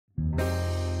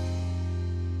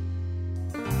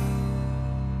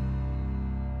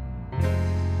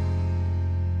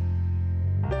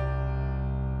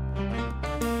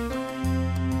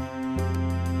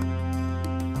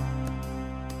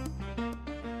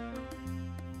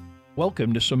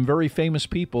Welcome to some very famous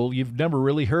people you've never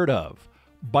really heard of.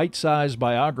 Bite-sized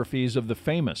biographies of the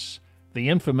famous, the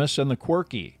infamous, and the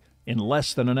quirky in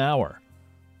less than an hour.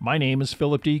 My name is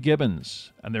Philip D.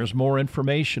 Gibbons, and there's more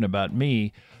information about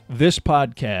me, this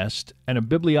podcast, and a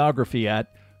bibliography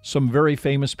at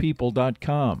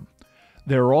someveryfamouspeople.com.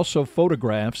 There are also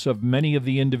photographs of many of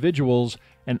the individuals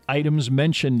and items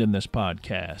mentioned in this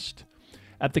podcast.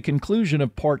 At the conclusion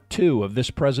of Part 2 of this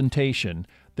presentation,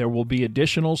 there will be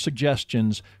additional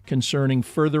suggestions concerning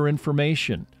further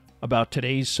information about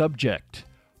today's subject,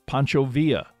 Pancho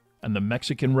Villa and the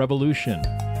Mexican Revolution.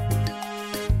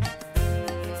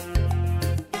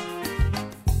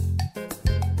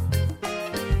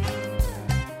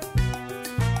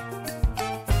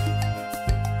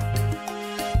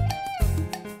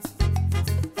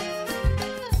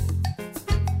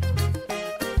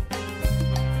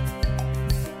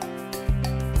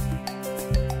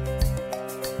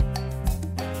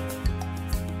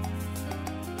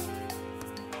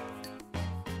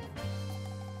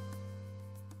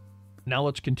 Now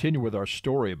let's continue with our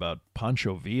story about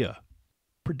Pancho Villa.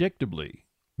 Predictably,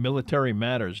 military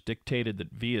matters dictated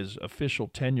that Villa's official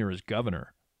tenure as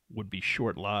governor would be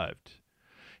short-lived.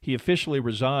 He officially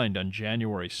resigned on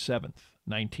January 7th,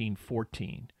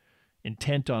 1914,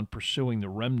 intent on pursuing the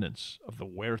remnants of the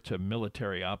Huerta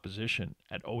military opposition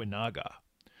at Ojinaga.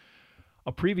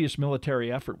 A previous military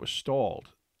effort was stalled,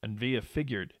 and Villa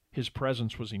figured his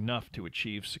presence was enough to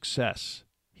achieve success.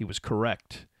 He was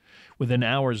correct. Within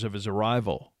hours of his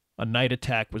arrival, a night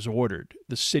attack was ordered,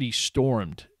 the city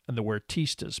stormed, and the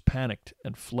Huertistas panicked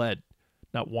and fled,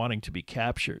 not wanting to be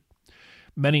captured.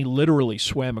 Many literally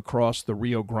swam across the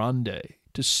Rio Grande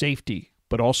to safety,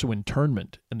 but also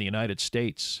internment in the United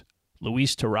States.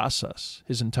 Luis Terrazas,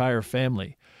 his entire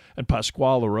family, and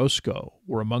Pascual Orozco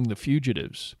were among the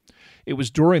fugitives. It was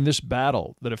during this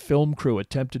battle that a film crew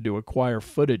attempted to acquire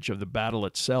footage of the battle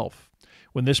itself.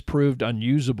 When this proved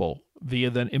unusable,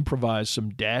 Villa then improvised some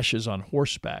dashes on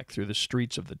horseback through the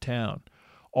streets of the town,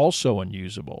 also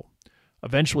unusable.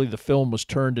 Eventually the film was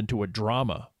turned into a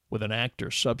drama with an actor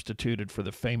substituted for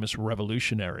the famous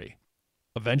revolutionary.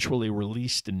 Eventually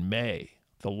released in May,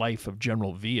 the life of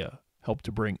General Villa helped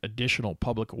to bring additional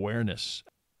public awareness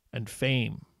and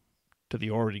fame to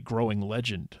the already growing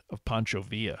legend of Pancho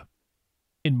Villa.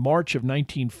 In March of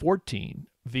 1914,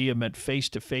 Villa met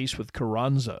face-to-face with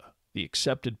Carranza, the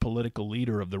accepted political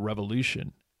leader of the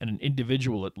revolution, and an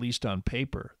individual, at least on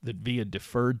paper, that Villa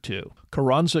deferred to.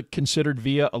 Carranza considered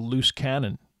Villa a loose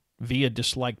cannon. Villa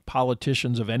disliked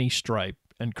politicians of any stripe,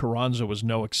 and Carranza was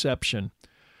no exception.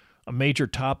 A major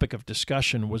topic of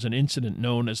discussion was an incident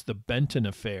known as the Benton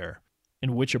Affair,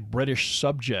 in which a British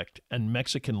subject and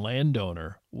Mexican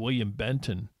landowner, William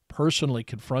Benton, personally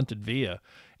confronted Villa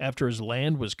after his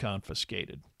land was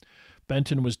confiscated.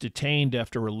 Benton was detained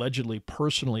after allegedly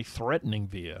personally threatening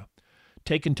Villa.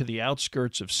 Taken to the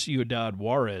outskirts of Ciudad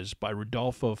Juarez by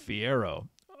Rodolfo Fierro,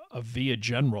 a Villa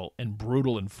general and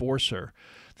brutal enforcer,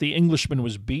 the Englishman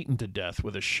was beaten to death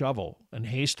with a shovel and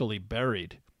hastily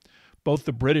buried. Both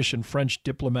the British and French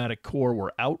diplomatic corps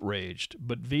were outraged,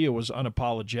 but Villa was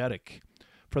unapologetic.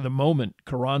 For the moment,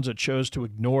 Carranza chose to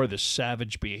ignore this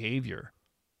savage behavior,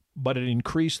 but it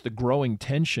increased the growing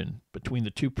tension between the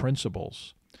two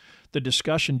principals. The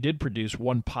discussion did produce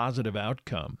one positive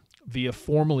outcome. Villa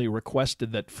formally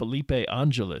requested that Felipe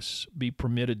Angeles be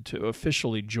permitted to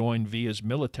officially join Villa's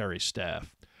military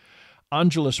staff.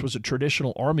 Angeles was a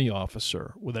traditional army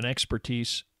officer with an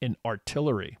expertise in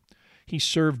artillery. He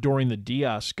served during the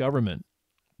Diaz government,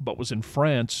 but was in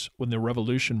France when the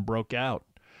revolution broke out.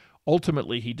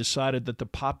 Ultimately, he decided that the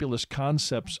populist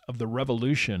concepts of the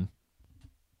revolution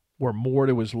were more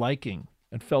to his liking,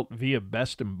 and felt Villa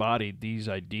best embodied these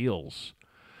ideals.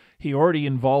 He already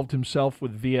involved himself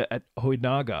with Villa at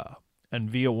Ojinaga, and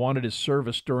Villa wanted his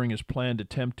service during his planned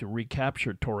attempt to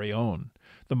recapture Torreon,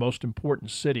 the most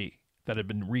important city that had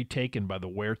been retaken by the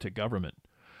Huerta government.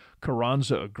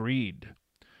 Carranza agreed.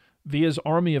 Villa's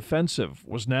army offensive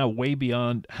was now way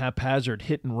beyond haphazard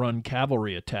hit-and-run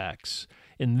cavalry attacks.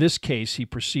 In this case, he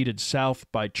proceeded south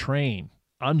by train,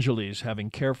 Angeles having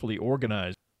carefully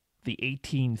organized the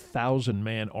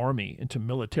 18,000-man army into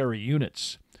military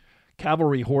units.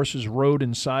 Cavalry horses rode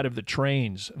inside of the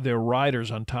trains, their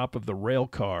riders on top of the rail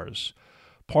cars.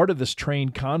 Part of this train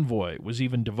convoy was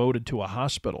even devoted to a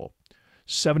hospital.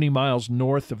 70 miles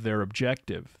north of their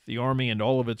objective, the army and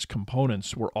all of its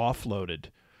components were offloaded.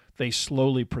 They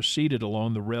slowly proceeded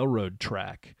along the railroad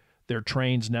track, their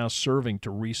trains now serving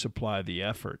to resupply the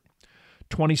effort.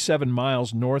 27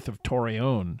 miles north of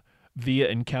Torreon, Villa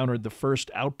encountered the first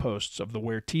outposts of the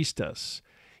Huertistas.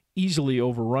 easily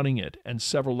overrunning it and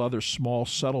several other small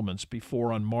settlements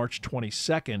before on March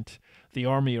 22nd, the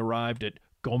army arrived at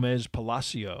Gomez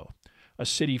Palacio, a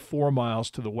city 4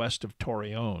 miles to the west of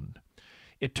Torreon.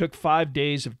 It took 5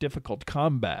 days of difficult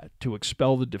combat to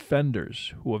expel the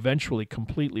defenders, who eventually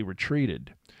completely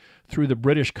retreated. Through the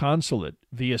British consulate,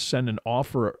 Villa sent an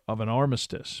offer of an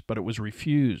armistice, but it was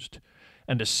refused,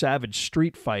 and a savage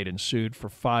street fight ensued for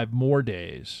 5 more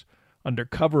days. Under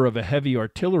cover of a heavy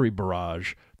artillery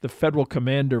barrage, the federal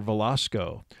commander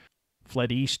Velasco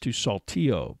fled east to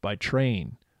Saltillo by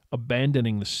train,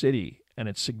 abandoning the city and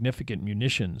its significant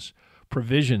munitions,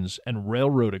 provisions, and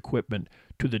railroad equipment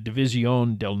to the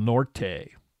División del Norte.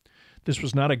 This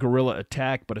was not a guerrilla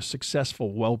attack, but a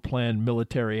successful, well-planned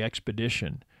military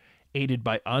expedition, aided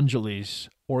by Angeles'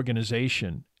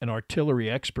 organization and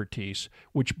artillery expertise,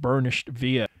 which burnished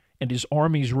Villa and his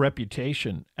army's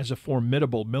reputation as a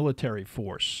formidable military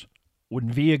force. When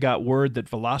Villa got word that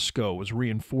Velasco was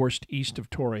reinforced east of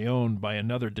Torreon by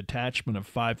another detachment of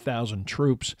 5,000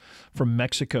 troops from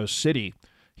Mexico City,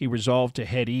 he resolved to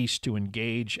head east to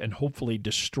engage and hopefully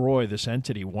destroy this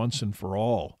entity once and for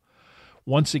all.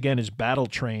 Once again his battle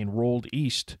train rolled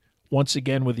east, once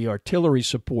again with the artillery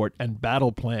support and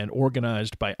battle plan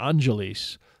organized by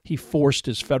Angeles. He forced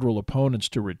his federal opponents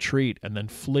to retreat and then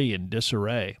flee in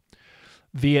disarray.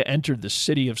 Villa entered the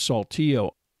city of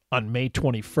Saltillo on May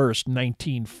 21,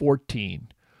 1914.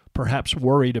 Perhaps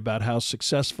worried about how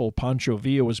successful Pancho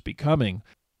Villa was becoming,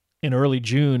 in early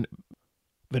June,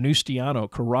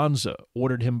 Venustiano Carranza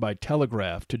ordered him by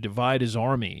telegraph to divide his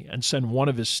army and send one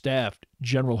of his staff,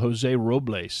 General José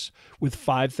Robles, with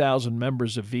 5,000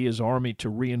 members of Villa's army to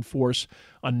reinforce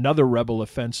another rebel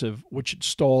offensive which had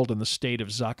stalled in the state of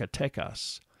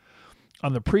Zacatecas.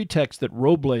 On the pretext that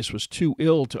Robles was too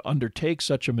ill to undertake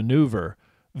such a maneuver,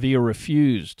 Villa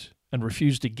refused, and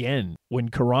refused again when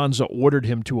Carranza ordered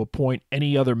him to appoint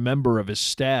any other member of his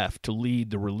staff to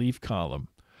lead the relief column.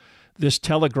 This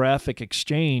telegraphic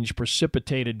exchange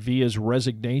precipitated Villa's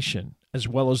resignation, as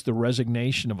well as the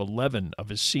resignation of 11 of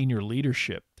his senior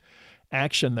leadership,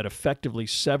 action that effectively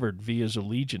severed Villa's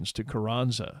allegiance to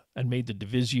Carranza and made the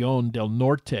División del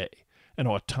Norte an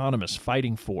autonomous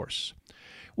fighting force.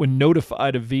 When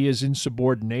notified of Villa's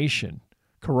insubordination,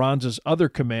 Carranza's other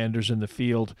commanders in the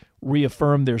field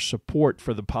reaffirmed their support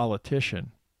for the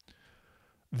politician.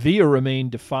 Villa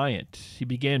remained defiant. He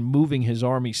began moving his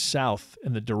army south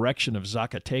in the direction of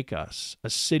Zacatecas, a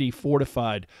city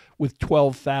fortified with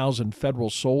 12,000 federal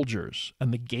soldiers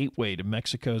and the gateway to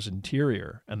Mexico's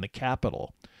interior and the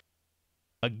capital.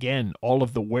 Again, all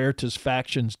of the Huertas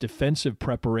faction's defensive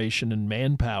preparation and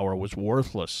manpower was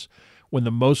worthless when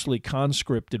the mostly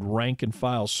conscripted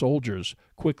rank-and-file soldiers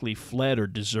quickly fled or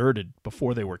deserted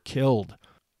before they were killed.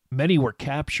 Many were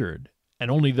captured, and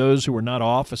only those who were not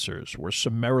officers were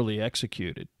summarily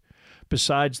executed.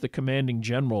 Besides the commanding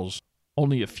generals,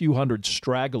 only a few hundred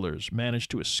stragglers managed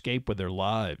to escape with their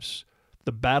lives.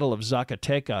 The Battle of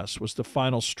Zacatecas was the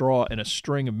final straw in a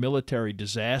string of military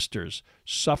disasters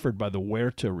suffered by the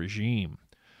Huerta regime.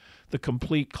 The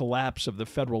complete collapse of the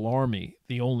Federal Army,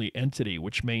 the only entity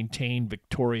which maintained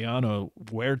Victoriano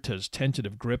Huerta's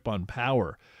tentative grip on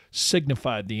power,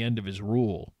 signified the end of his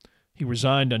rule. He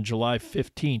resigned on July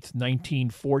 15,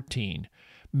 1914,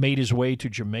 made his way to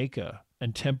Jamaica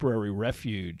and temporary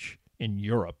refuge in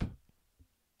Europe.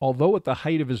 Although at the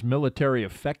height of his military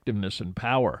effectiveness and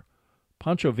power,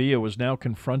 Pancho Villa was now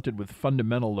confronted with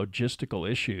fundamental logistical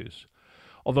issues.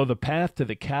 Although the path to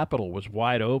the capital was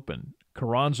wide open,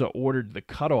 Carranza ordered the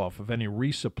cutoff of any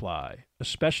resupply,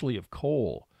 especially of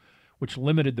coal, which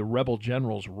limited the rebel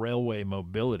generals' railway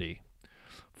mobility.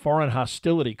 Foreign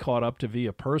hostility caught up to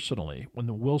Villa personally when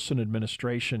the Wilson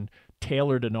administration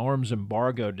tailored an arms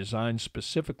embargo designed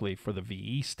specifically for the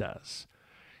Villistas.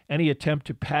 Any attempt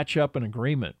to patch up an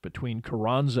agreement between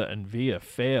Carranza and Villa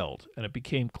failed, and it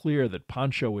became clear that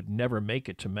Pancho would never make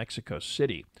it to Mexico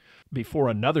City before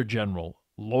another general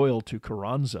loyal to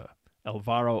Carranza,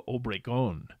 Alvaro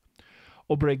Obregón.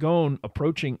 Obregón,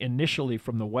 approaching initially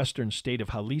from the western state of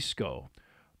Jalisco,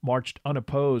 marched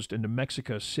unopposed into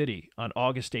Mexico City on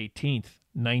August 18,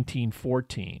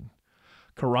 1914.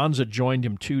 Carranza joined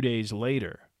him 2 days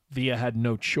later. Villa had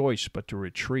no choice but to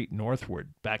retreat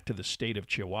northward back to the state of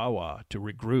Chihuahua to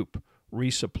regroup,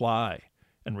 resupply,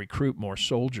 and recruit more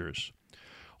soldiers.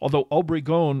 Although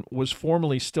Obregón was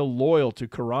formally still loyal to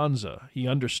Carranza, he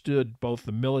understood both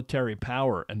the military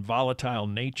power and volatile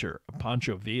nature of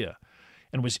Pancho Villa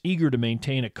and was eager to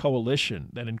maintain a coalition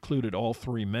that included all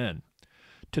 3 men.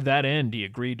 To that end, he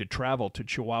agreed to travel to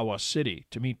Chihuahua City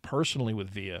to meet personally with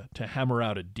Villa to hammer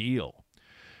out a deal.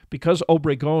 Because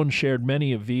Obregón shared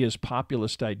many of Villa's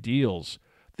populist ideals,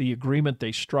 The agreement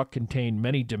they struck contained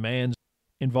many demands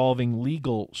involving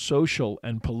legal, social,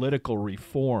 and political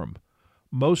reform.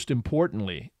 Most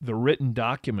importantly, the written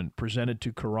document presented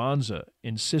to Carranza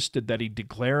insisted that he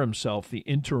declare himself the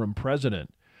interim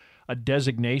president, a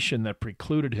designation that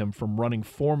precluded him from running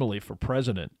formally for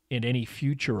president in any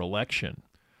future election.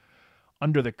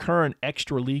 Under the current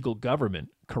extra-legal government,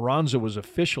 Carranza was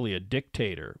officially a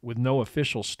dictator with no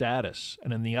official status,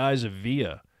 and in the eyes of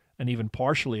Villa, and even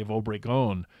partially of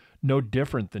Obregón, no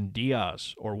different than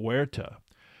Diaz or Huerta.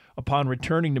 Upon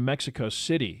returning to Mexico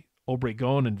City,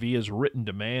 Obregón and Villa's written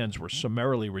demands were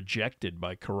summarily rejected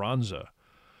by Carranza,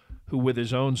 who with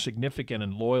his own significant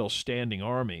and loyal standing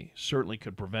army certainly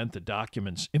could prevent the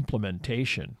document's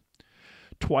implementation.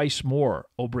 Twice more,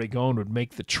 Obregón would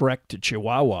make the trek to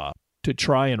Chihuahua to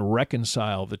try and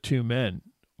reconcile the two men,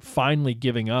 finally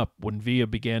giving up when Villa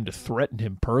began to threaten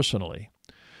him personally.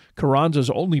 Carranza's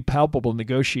only palpable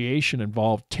negotiation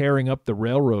involved tearing up the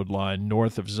railroad line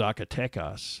north of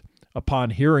Zacatecas.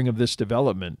 Upon hearing of this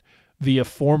development, Villa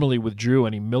formally withdrew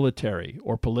any military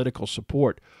or political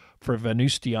support for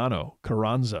Venustiano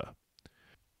Carranza.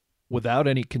 Without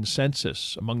any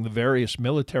consensus among the various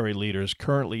military leaders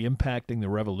currently impacting the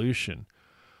revolution,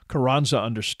 Carranza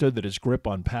understood that his grip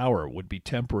on power would be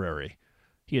temporary.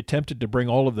 He attempted to bring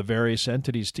all of the various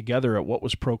entities together at what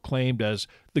was proclaimed as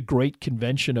the Great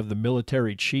Convention of the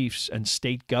Military Chiefs and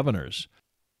State Governors.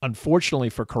 Unfortunately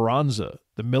for Carranza,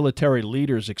 the military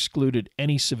leaders excluded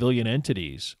any civilian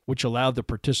entities, which allowed the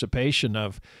participation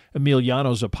of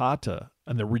Emiliano Zapata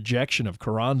and the rejection of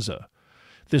Carranza.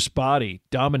 This body,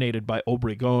 dominated by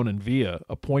Obregón and Villa,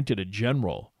 appointed a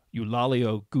general,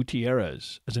 Eulalio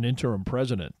Gutierrez, as an interim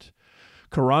president.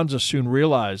 Carranza soon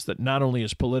realized that not only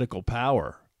his political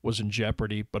power was in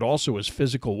jeopardy, but also his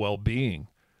physical well-being.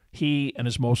 He and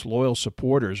his most loyal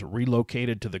supporters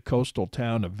relocated to the coastal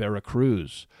town of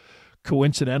Veracruz,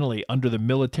 coincidentally under the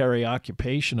military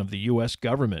occupation of the U.S.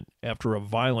 government after a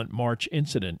violent March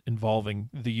incident involving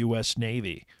the U.S.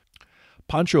 Navy.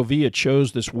 Pancho Villa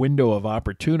chose this window of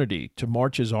opportunity to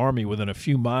march his army within a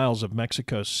few miles of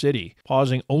Mexico City,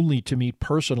 pausing only to meet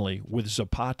personally with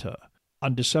Zapata.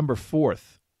 On December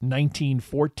 4th,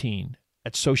 1914,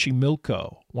 at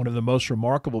Xochimilco, one of the most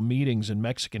remarkable meetings in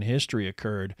Mexican history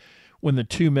occurred when the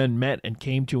two men met and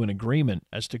came to an agreement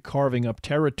as to carving up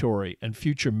territory and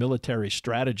future military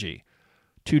strategy.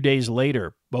 2 days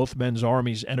later, both men's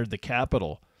armies entered the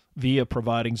capital, Villa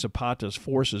providing Zapata's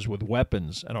forces with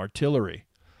weapons and artillery.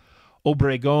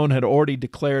 Obregón had already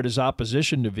declared his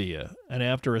opposition to Villa, and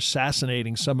after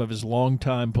assassinating some of his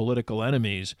longtime political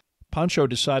enemies, Pancho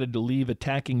decided to leave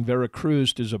attacking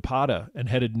Veracruz to Zapata and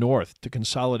headed north to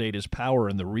consolidate his power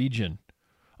in the region.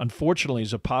 Unfortunately,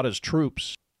 Zapata's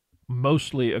troops,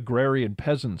 mostly agrarian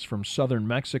peasants from southern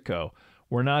Mexico,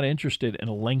 were not interested in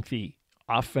a lengthy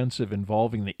offensive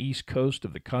involving the east coast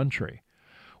of the country.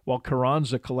 While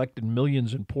Carranza collected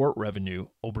millions in port revenue,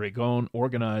 Obregón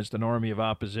organized an army of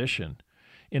opposition.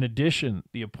 In addition,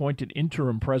 the appointed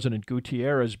interim President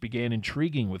Gutierrez began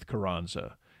intriguing with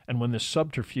Carranza, and when this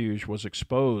subterfuge was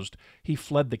exposed, he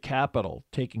fled the capital,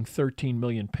 taking 13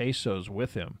 million pesos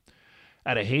with him.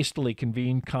 At a hastily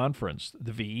convened conference,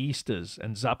 the Villistas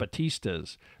and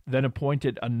Zapatistas then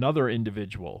appointed another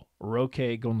individual,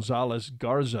 Roque Gonzalez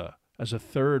Garza, as a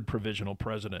third provisional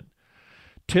president.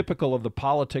 Typical of the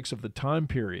politics of the time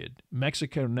period,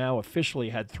 Mexico now officially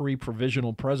had 3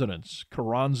 provisional presidents,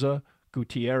 Carranza,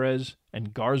 Gutierrez,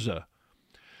 and Garza.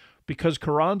 Because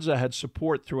Carranza had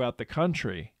support throughout the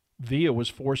country, Villa was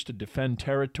forced to defend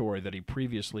territory that he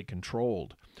previously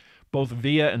controlled. Both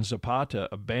Villa and Zapata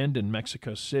abandoned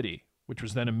Mexico City, which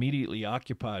was then immediately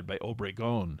occupied by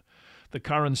Obregón. The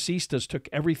Carrancistas took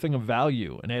everything of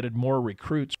value and added more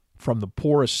recruits from the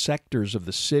poorest sectors of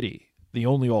the city. The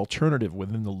only alternative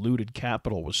within the looted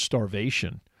capital was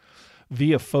starvation.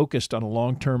 Villa focused on a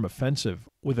long-term offensive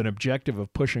with an objective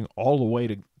of pushing all the way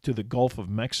to the Gulf of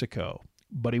Mexico,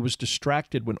 but he was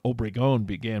distracted when Obregón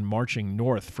began marching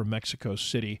north from Mexico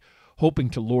City, hoping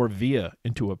to lure Villa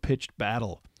into a pitched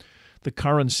battle. The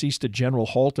Carrancista general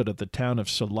halted at the town of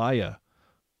Celaya,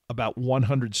 about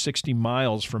 160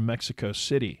 miles from Mexico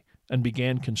City, and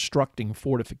began constructing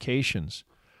fortifications.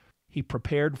 He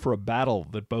prepared for a battle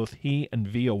that both he and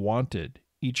Villa wanted,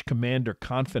 each commander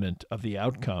confident of the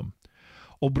outcome.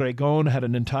 Obregón had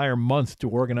an entire month to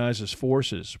organize his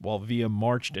forces while Villa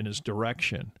marched in his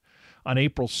direction. On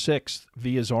April 6th,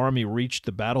 Villa's army reached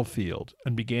the battlefield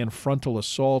and began frontal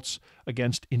assaults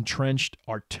against entrenched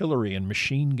artillery and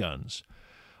machine guns.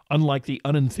 Unlike the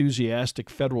unenthusiastic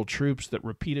federal troops that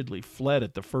repeatedly fled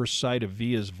at the first sight of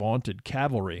Villa's vaunted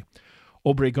cavalry,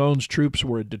 Obregon's troops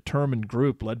were a determined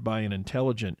group led by an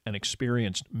intelligent and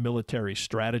experienced military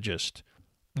strategist.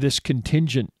 This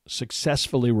contingent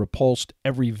successfully repulsed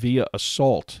every Villa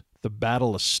assault, the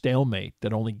battle a stalemate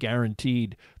that only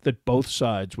guaranteed that both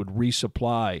sides would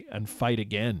resupply and fight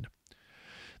again.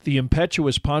 The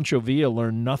impetuous Pancho Villa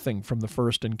learned nothing from the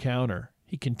first encounter.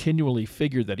 He continually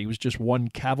figured that he was just one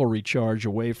cavalry charge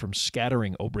away from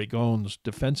scattering Obregon's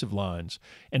defensive lines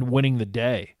and winning the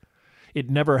day. It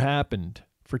never happened.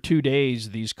 For 2 days,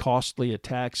 these costly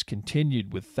attacks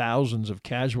continued with thousands of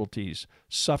casualties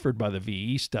suffered by the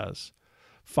Villistas.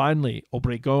 Finally,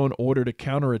 Obregon ordered a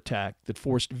counterattack that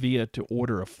forced Villa to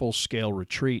order a full-scale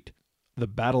retreat. The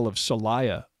Battle of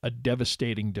Celaya, a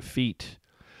devastating defeat.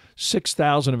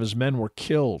 6,000 of his men were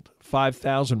killed,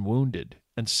 5,000 wounded,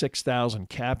 and 6,000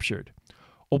 captured.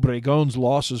 Obregon's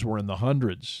losses were in the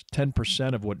hundreds,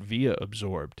 10% of what Villa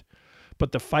absorbed.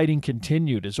 But the fighting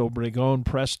continued as Obregon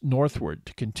pressed northward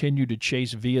to continue to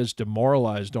chase Villa's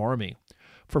demoralized army.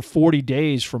 For 40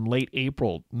 days from late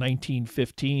April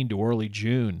 1915 to early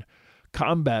June,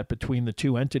 combat between the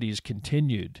two entities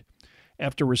continued.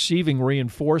 After receiving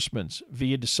reinforcements,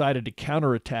 Villa decided to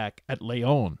counterattack at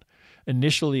León,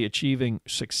 initially achieving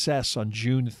success on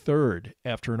June 3rd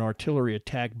after an artillery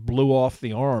attack blew off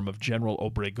the arm of General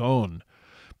Obregon.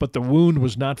 But the wound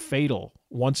was not fatal.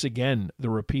 Once again,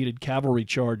 the repeated cavalry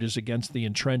charges against the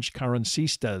entrenched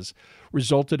Carrancistas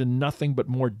resulted in nothing but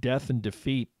more death and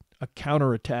defeat, a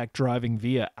counterattack driving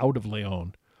Villa out of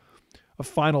León. A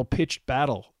final pitched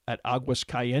battle at Aguas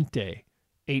Calientes,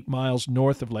 8 miles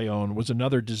north of León, was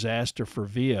another disaster for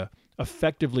Villa,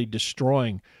 effectively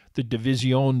destroying the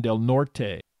División del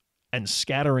Norte and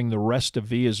scattering the rest of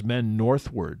Villa's men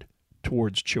northward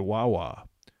towards Chihuahua.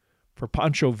 For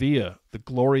Pancho Villa, the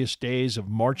glorious days of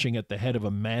marching at the head of a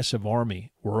massive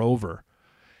army were over.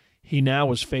 He now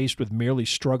was faced with merely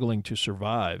struggling to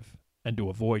survive and to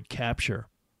avoid capture.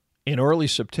 In early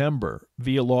September,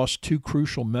 Villa lost 2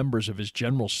 crucial members of his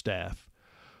general staff.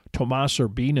 Tomás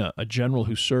Urbina, a general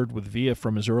who served with Villa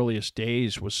from his earliest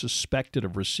days, was suspected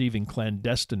of receiving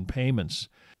clandestine payments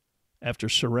after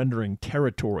surrendering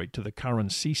territory to the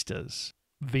Carrancistas.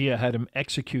 Villa had him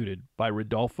executed by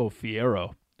Rodolfo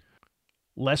Fierro.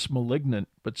 Less malignant,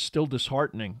 but still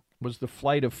disheartening, was the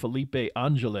flight of Felipe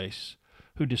Ángeles,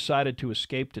 who decided to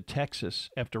escape to Texas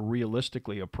after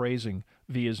realistically appraising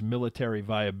Villa's military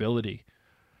viability.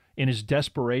 In his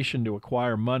desperation to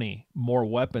acquire money, more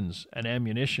weapons, and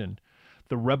ammunition,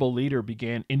 the rebel leader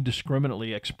began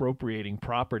indiscriminately expropriating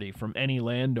property from any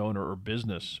landowner or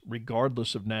business,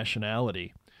 regardless of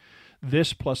nationality.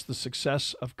 This, plus the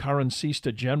success of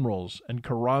Carrancista generals and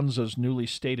Carranza's newly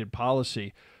stated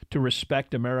policy to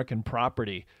respect American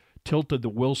property, tilted the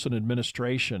Wilson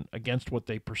administration against what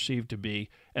they perceived to be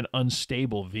an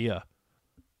unstable Villa.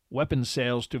 Weapon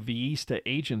sales to Villista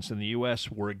agents in the U.S.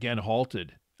 were again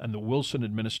halted, and the Wilson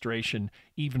administration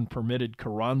even permitted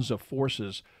Carranza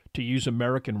forces to use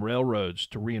American railroads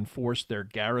to reinforce their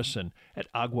garrison at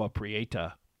Agua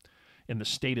Prieta. In the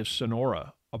state of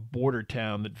Sonora, a border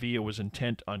town that Villa was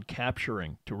intent on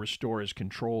capturing to restore his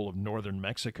control of northern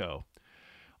Mexico.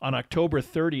 On October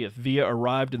 30th, Villa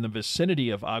arrived in the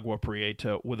vicinity of Agua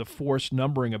Prieta with a force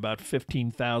numbering about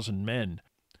 15,000 men,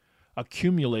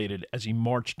 accumulated as he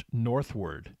marched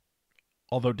northward.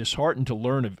 Although disheartened to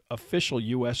learn of official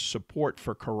U.S. support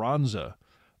for Carranza,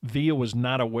 Villa was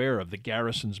not aware of the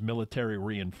garrison's military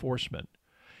reinforcement.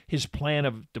 His plan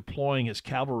of deploying his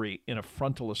cavalry in a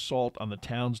frontal assault on the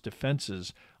town's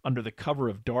defenses under the cover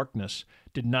of darkness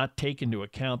did not take into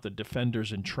account the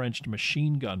defenders' entrenched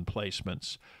machine gun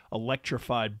placements,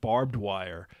 electrified barbed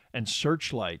wire, and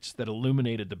searchlights that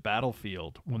illuminated the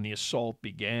battlefield when the assault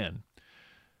began.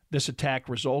 This attack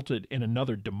resulted in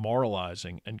another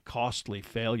demoralizing and costly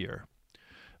failure.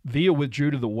 Villa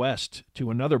withdrew to the west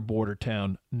to another border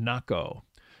town, Naco.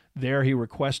 There he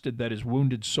requested that his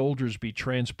wounded soldiers be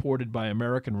transported by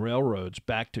American railroads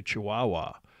back to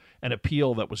Chihuahua, an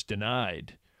appeal that was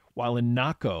denied. While in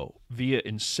Naco, Villa,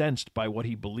 incensed by what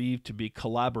he believed to be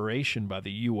collaboration by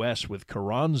the U.S. with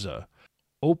Carranza,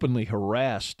 openly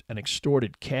harassed and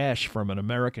extorted cash from an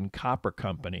American copper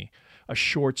company, a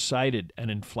short-sighted and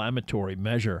inflammatory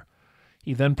measure.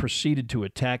 He then proceeded to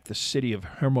attack the city of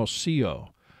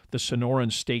Hermosillo, the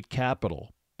Sonoran state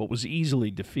capital, but was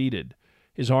easily defeated,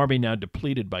 his army now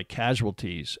depleted by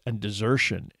casualties and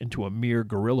desertion into a mere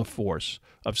guerrilla force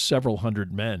of several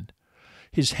hundred men.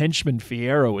 His henchman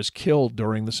Fierro was killed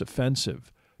during this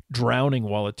offensive, drowning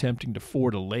while attempting to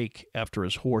ford a lake after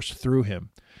his horse threw him,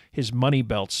 his money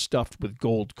belt stuffed with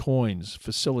gold coins,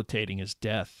 facilitating his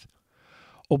death.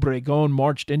 Obregón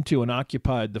marched into and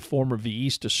occupied the former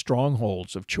Villista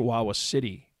strongholds of Chihuahua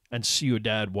City and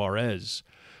Ciudad Juarez,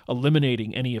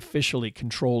 eliminating any officially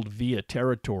controlled Villa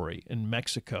territory in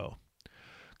Mexico.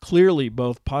 Clearly,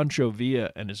 both Pancho Villa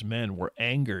and his men were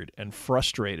angered and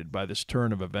frustrated by this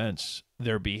turn of events,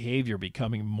 their behavior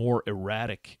becoming more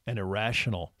erratic and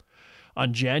irrational.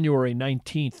 On January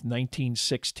 19,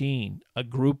 1916, a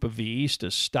group of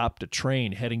Villistas stopped a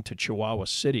train heading to Chihuahua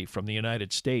City from the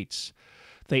United States.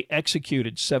 They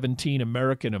executed 17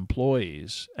 American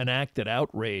employees, an act that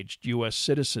outraged U.S.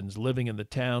 citizens living in the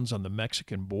towns on the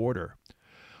Mexican border.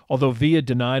 Although Villa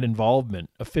denied involvement,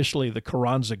 officially the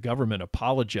Carranza government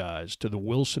apologized to the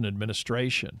Wilson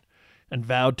administration and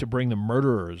vowed to bring the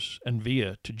murderers and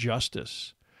Villa to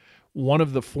justice. One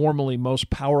of the formerly most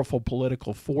powerful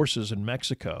political forces in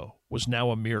Mexico was now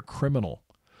a mere criminal.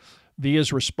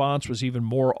 Villa's response was even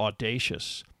more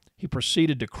audacious. He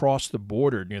proceeded to cross the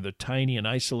border near the tiny and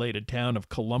isolated town of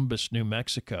Columbus, New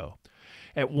Mexico.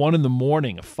 At 1 a.m,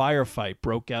 a firefight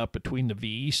broke out between the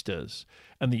Villistas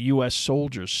and the U.S.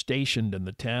 soldiers stationed in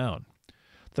the town.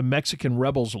 The Mexican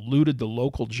rebels looted the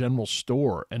local general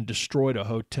store and destroyed a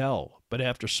hotel, but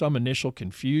after some initial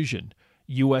confusion,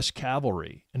 U.S.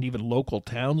 cavalry and even local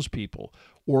townspeople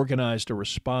organized a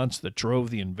response that drove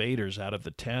the invaders out of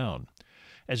the town.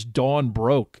 As dawn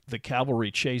broke, the cavalry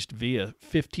chased Villa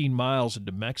 15 miles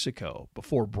into Mexico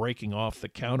before breaking off the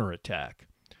counterattack.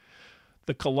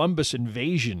 The Columbus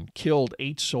invasion killed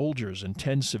 8 soldiers and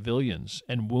 10 civilians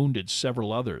and wounded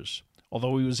several others.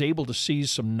 Although he was able to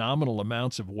seize some nominal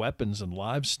amounts of weapons and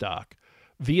livestock,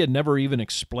 Villa never even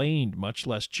explained, much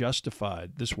less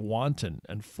justified, this wanton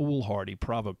and foolhardy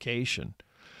provocation.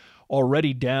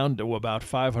 Already down to about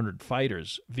 500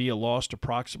 fighters, Villa lost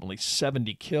approximately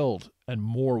 70 killed and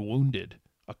more wounded,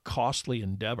 a costly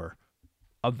endeavor.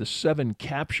 Of the 7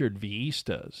 captured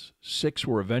Villistas, 6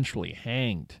 were eventually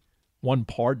hanged, one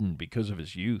pardoned because of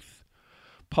his youth.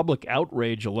 Public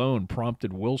outrage alone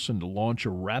prompted Wilson to launch a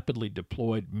rapidly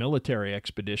deployed military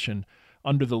expedition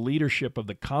under the leadership of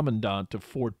the commandant of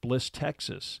Fort Bliss,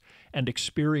 Texas, and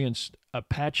experienced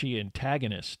Apache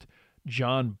antagonist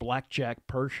John Blackjack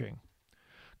Pershing.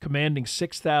 Commanding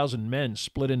 6,000 men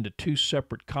split into 2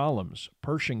 separate columns,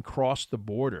 Pershing crossed the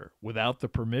border without the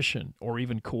permission or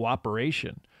even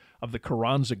cooperation of the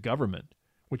Carranza government,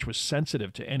 which was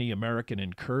sensitive to any American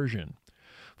incursion.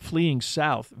 Fleeing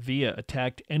south, Villa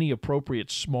attacked any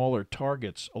appropriate smaller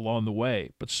targets along the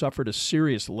way, but suffered a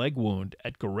serious leg wound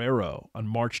at Guerrero on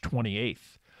March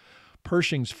 28th.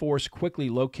 Pershing's force quickly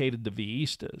located the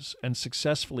Villistas and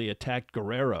successfully attacked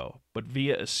Guerrero, but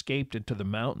Villa escaped into the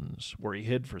mountains, where he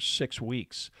hid for 6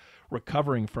 weeks,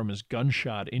 recovering from his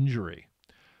gunshot injury.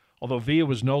 Although Villa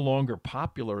was no longer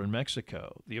popular in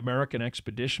Mexico, the American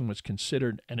expedition was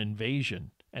considered an invasion,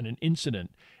 and an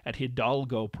incident at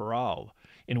Hidalgo Parral,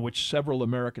 in which several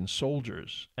American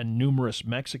soldiers and numerous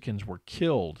Mexicans were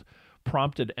killed,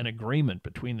 prompted an agreement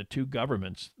between the two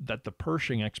governments that the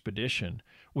Pershing expedition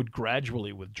would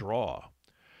gradually withdraw.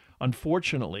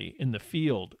 Unfortunately, in the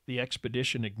field, the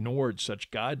expedition ignored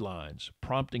such guidelines,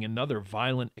 prompting another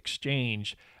violent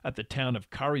exchange at the town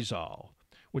of Carrizal,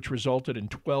 which resulted in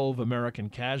 12 American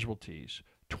casualties,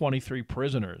 23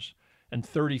 prisoners, and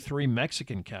 33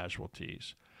 Mexican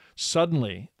casualties.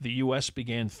 Suddenly, the U.S.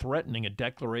 began threatening a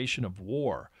declaration of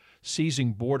war,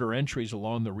 seizing border entries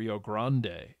along the Rio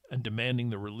Grande and demanding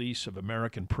the release of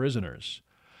American prisoners.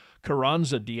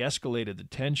 Carranza de-escalated the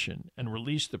tension and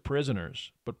released the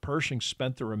prisoners, but Pershing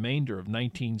spent the remainder of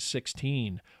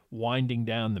 1916 winding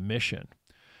down the mission.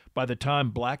 By the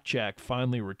time Blackjack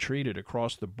finally retreated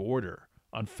across the border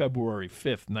on February 5,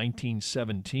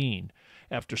 1917,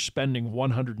 after spending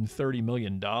 $130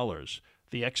 million,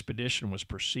 the expedition was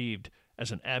perceived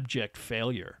as an abject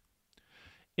failure.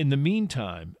 In the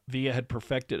meantime, Villa had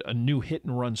perfected a new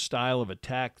hit-and-run style of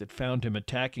attack that found him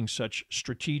attacking such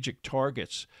strategic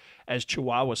targets as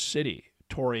Chihuahua City,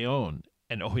 Torreon,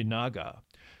 and Ojinaga,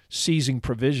 seizing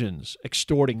provisions,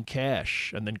 extorting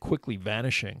cash, and then quickly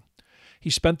vanishing. He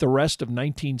spent the rest of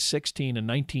 1916 and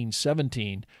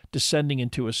 1917 descending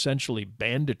into essentially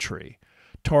banditry,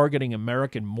 targeting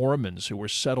American Mormons who were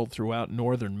settled throughout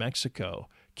northern Mexico,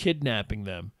 kidnapping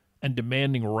them, and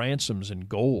demanding ransoms in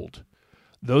gold.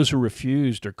 Those who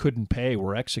refused or couldn't pay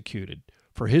were executed.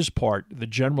 For his part, the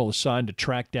general assigned to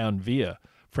track down Villa,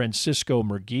 Francisco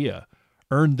Murguia,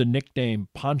 earned the nickname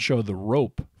Pancho the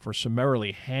Rope for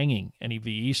summarily hanging any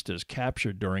Villistas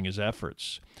captured during his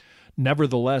efforts.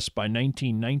 Nevertheless, by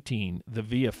 1919, the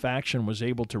Villa faction was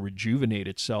able to rejuvenate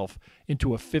itself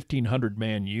into a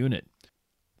 1,500-man unit.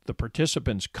 The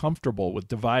participants comfortable with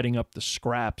dividing up the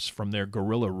scraps from their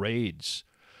guerrilla raids.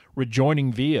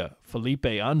 Rejoining Villa, Felipe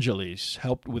Angeles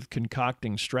helped with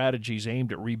concocting strategies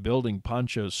aimed at rebuilding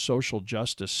Pancho's social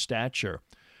justice stature,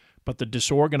 but the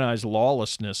disorganized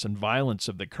lawlessness and violence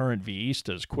of the current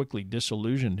Villistas quickly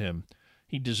disillusioned him.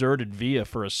 He deserted Villa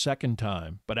for a second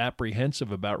time, but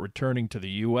apprehensive about returning to the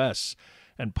U.S.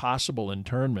 and possible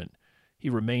internment, he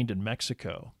remained in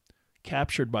Mexico.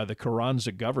 Captured by the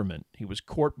Carranza government, he was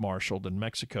court-martialed in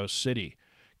Mexico City,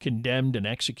 condemned and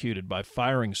executed by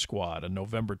firing squad on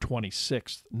November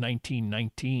 26,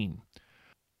 1919.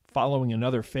 Following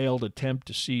another failed attempt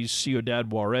to seize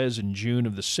Ciudad Juarez in June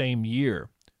of the same year,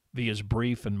 Villa's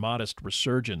brief and modest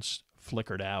resurgence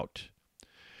flickered out.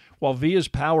 While Villa's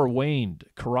power waned,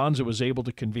 Carranza was able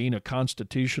to convene a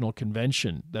constitutional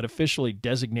convention that officially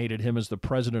designated him as the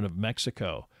President of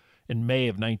Mexico in May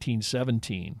of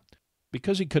 1917.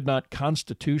 Because he could not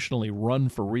constitutionally run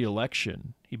for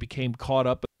re-election, he became caught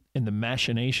up in the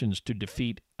machinations to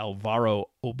defeat Álvaro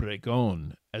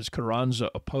Obregón, as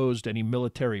Carranza opposed any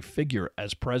military figure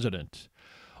as president.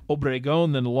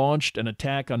 Obregón then launched an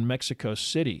attack on Mexico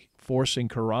City, forcing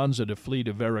Carranza to flee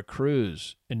to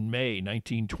Veracruz in May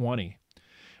 1920.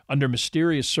 Under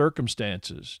mysterious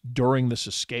circumstances, during this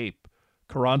escape,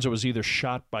 Carranza was either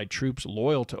shot by troops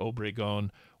loyal to Obregón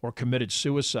or committed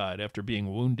suicide after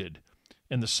being wounded.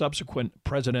 In the subsequent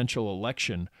presidential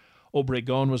election,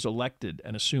 Obregón was elected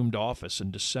and assumed office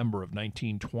in December of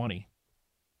 1920.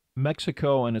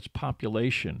 Mexico and its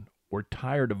population were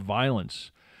tired of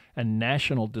violence and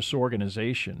national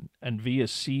disorganization, and Villa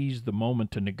seized the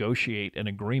moment to negotiate an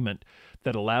agreement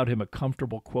that allowed him a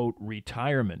comfortable, quote,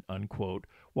 retirement, unquote,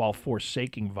 while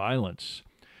forsaking violence.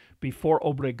 Before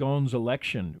Obregón's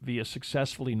election, Villa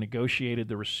successfully negotiated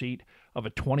the receipt of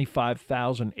a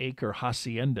 25,000-acre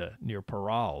hacienda near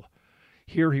Parral.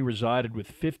 Here he resided with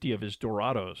 50 of his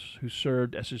dorados, who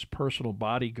served as his personal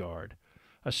bodyguard.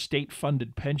 A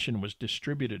state-funded pension was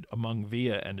distributed among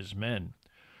Villa and his men.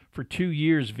 For 2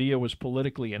 years, Villa was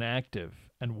politically inactive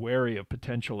and wary of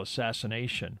potential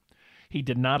assassination. He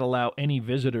did not allow any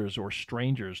visitors or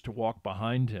strangers to walk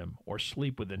behind him or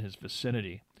sleep within his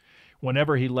vicinity.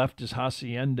 Whenever he left his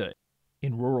hacienda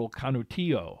in rural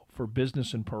Canutillo for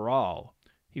business in Parral,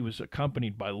 he was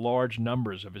accompanied by large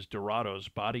numbers of his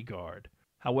dorados' bodyguard.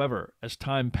 However, as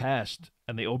time passed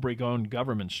and the Obregón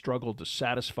government struggled to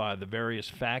satisfy the various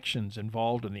factions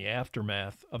involved in the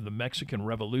aftermath of the Mexican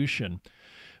Revolution,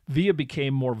 Villa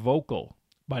became more vocal.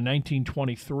 By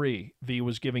 1923, Villa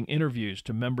was giving interviews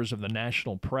to members of the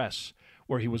national press,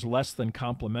 where he was less than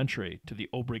complimentary to the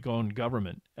Obregón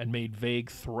government and made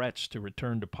vague threats to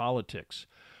return to politics,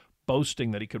 boasting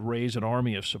that he could raise an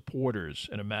army of supporters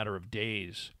in a matter of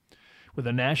days. With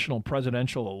a national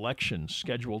presidential election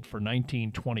scheduled for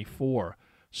 1924,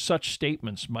 such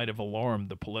statements might have alarmed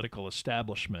the political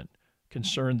establishment,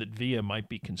 concerned that Villa might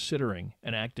be considering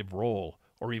an active role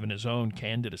or even his own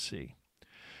candidacy.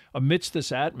 Amidst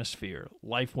this atmosphere,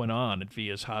 life went on at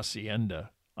Villa's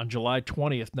hacienda. On July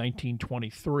 20th,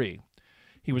 1923,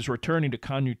 he was returning to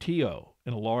Canutillo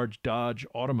in a large Dodge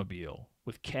automobile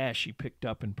with cash he picked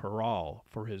up in Parral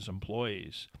for his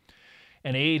employees.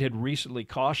 An aide had recently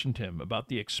cautioned him about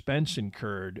the expense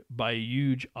incurred by a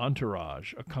huge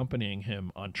entourage accompanying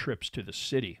him on trips to the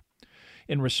city.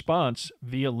 In response,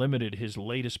 Villa limited his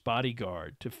latest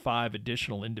bodyguard to 5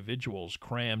 additional individuals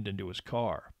crammed into his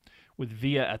car. With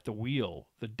Villa at the wheel,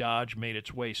 the Dodge made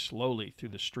its way slowly through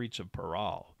the streets of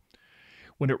Parral.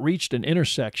 When it reached an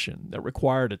intersection that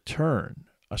required a turn,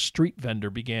 a street vendor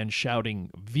began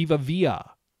shouting, "Viva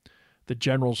Villa!" the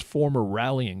general's former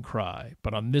rallying cry,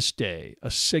 but on this day, a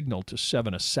signal to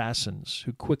 7 assassins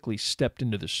who quickly stepped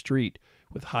into the street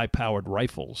with high-powered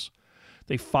rifles.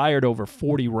 They fired over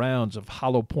 40 rounds of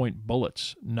hollow-point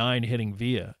bullets, 9 hitting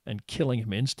Villa and killing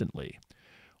him instantly.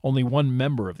 Only one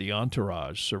member of the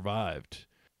entourage survived.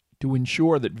 To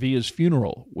ensure that Villa's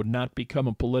funeral would not become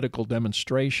a political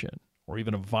demonstration or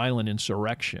even a violent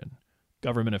insurrection,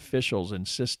 government officials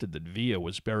insisted that Villa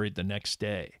was buried the next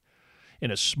day in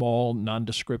a small,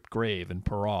 nondescript grave in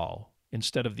Parral,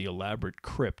 instead of the elaborate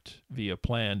crypt Villa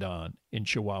planned on in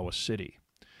Chihuahua City.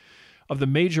 Of the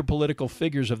major political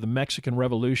figures of the Mexican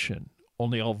Revolution,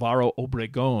 only Álvaro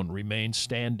Obregón remained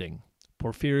standing.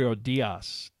 Porfirio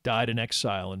Díaz died in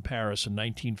exile in Paris in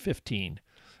 1915.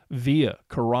 Villa,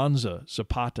 Carranza,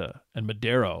 Zapata, and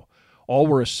Madero all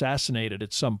were assassinated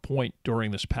at some point during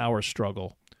this power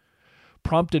struggle.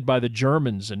 Prompted by the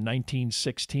Germans in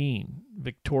 1916,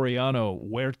 Victoriano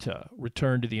Huerta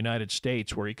returned to the United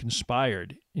States, where he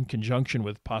conspired, in conjunction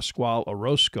with Pascual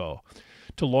Orozco,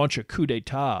 to launch a coup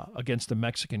d'etat against the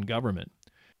Mexican government.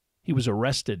 He was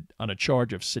arrested on a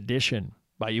charge of sedition,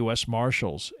 by U.S.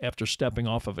 Marshals after stepping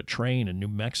off of a train in New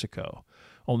Mexico,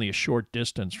 only a short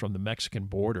distance from the Mexican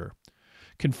border.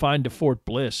 Confined to Fort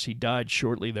Bliss, he died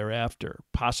shortly thereafter,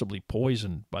 possibly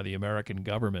poisoned by the American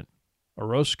government.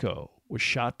 Orozco was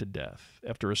shot to death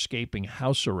after escaping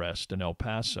house arrest in El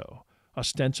Paso,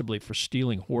 ostensibly for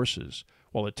stealing horses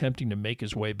while attempting to make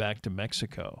his way back to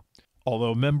Mexico.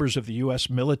 Although members of the U.S.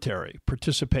 military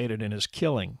participated in his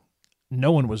killing,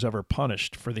 no one was ever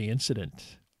punished for the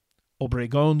incident.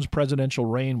 Obregon's presidential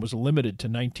reign was limited to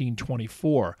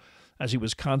 1924, as he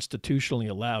was constitutionally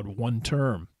allowed one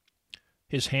term.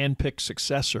 His hand-picked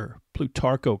successor,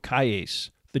 Plutarco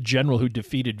Calles, the general who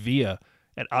defeated Villa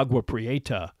at Agua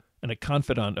Prieta and a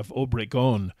confidant of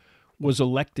Obregon, was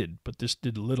elected, but this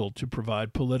did little to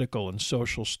provide political and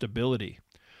social stability.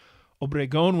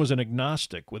 Obregon was an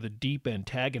agnostic with a deep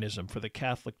antagonism for the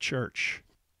Catholic Church,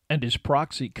 and his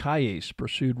proxy Calles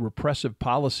pursued repressive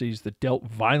policies that dealt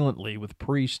violently with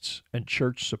priests and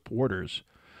church supporters.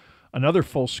 Another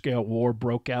full-scale war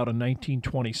broke out in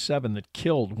 1927 that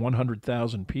killed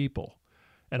 100,000 people.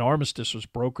 An armistice was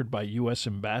brokered by U.S.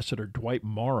 Ambassador Dwight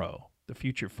Morrow, the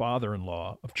future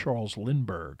father-in-law of Charles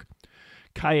Lindbergh.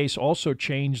 Calles also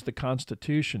changed the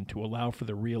Constitution to allow for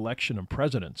the re-election of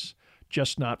presidents,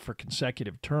 just not for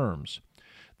consecutive terms.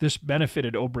 This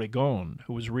benefited Obregon,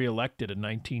 who was re-elected in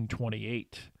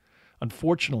 1928.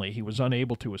 Unfortunately, he was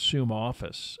unable to assume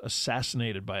office,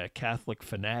 assassinated by a Catholic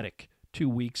fanatic 2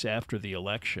 weeks after the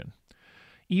election.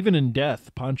 Even in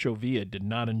death, Pancho Villa did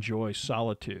not enjoy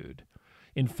solitude.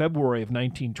 In February of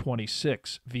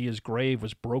 1926, Villa's grave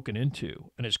was broken into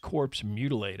and his corpse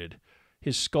mutilated.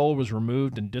 His skull was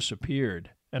removed and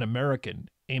disappeared. An American,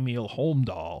 Emil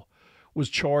Holmdahl, was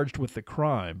charged with the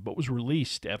crime but was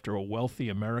released after a wealthy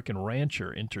American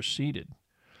rancher interceded.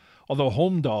 Although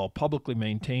Holmdahl publicly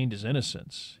maintained his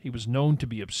innocence, he was known to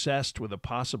be obsessed with a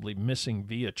possibly missing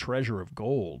Villa treasure of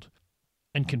gold,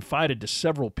 and confided to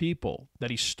several people that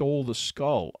he stole the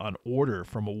skull on order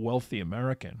from a wealthy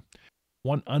American.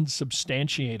 One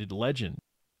unsubstantiated legend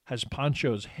has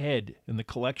Pancho's head in the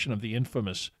collection of the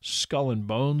infamous Skull and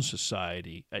Bones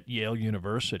Society at Yale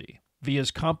University.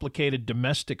 Villa's complicated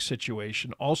domestic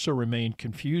situation also remained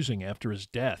confusing after his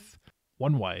death.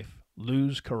 One wife,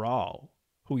 Luz Corral,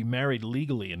 who he married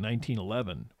legally in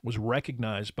 1911, was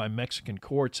recognized by Mexican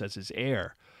courts as his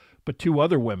heir, but two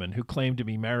other women who claimed to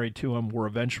be married to him were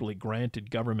eventually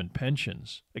granted government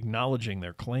pensions, acknowledging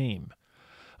their claim.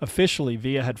 Officially,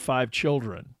 Villa had 5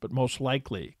 children, but most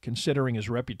likely, considering his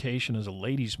reputation as a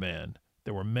ladies' man,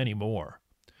 there were many more.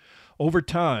 Over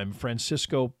time,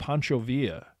 Francisco Pancho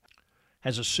Villa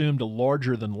has assumed a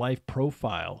larger-than-life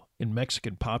profile in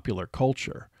Mexican popular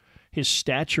culture. His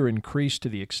stature increased to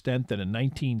the extent that in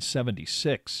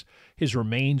 1976, his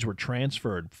remains were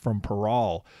transferred from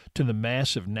Parral to the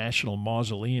massive National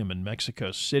Mausoleum in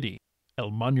Mexico City,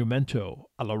 El Monumento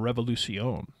a la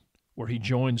Revolución, where he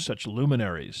joined such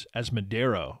luminaries as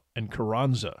Madero and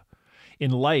Carranza.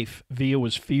 In life, Villa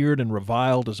was feared and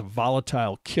reviled as a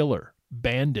volatile killer,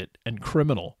 bandit, and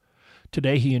criminal.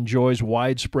 Today he enjoys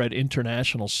widespread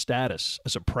international status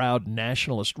as a proud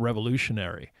nationalist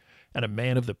revolutionary and a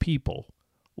man of the people,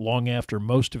 long after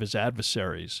most of his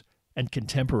adversaries and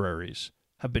contemporaries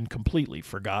have been completely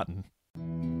forgotten.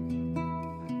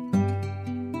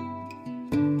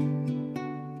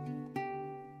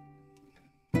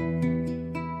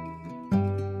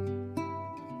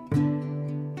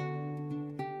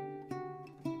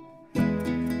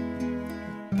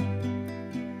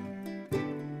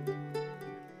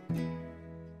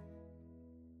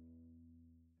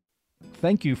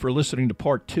 Thank you for listening to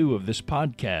Part 2 of this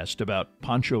podcast about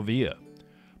Pancho Villa.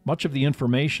 Much of the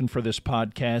information for this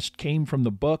podcast came from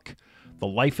the book The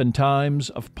Life and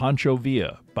Times of Pancho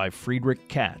Villa by Friedrich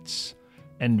Katz,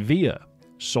 and Villa,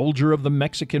 Soldier of the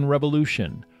Mexican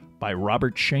Revolution by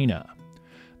Robert Shana.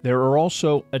 There are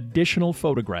also additional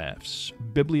photographs,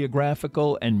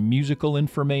 bibliographical and musical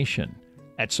information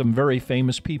at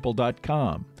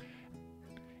someveryfamouspeople.com.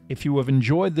 If you have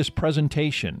enjoyed this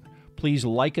presentation, please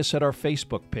like us at our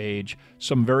Facebook page,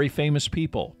 Some Very Famous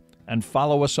People, and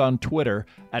follow us on Twitter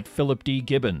at Philip D.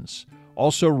 Gibbons.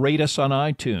 Also rate us on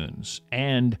iTunes,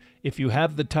 and if you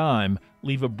have the time,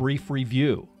 leave a brief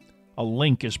review. A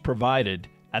link is provided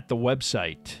at the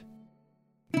website.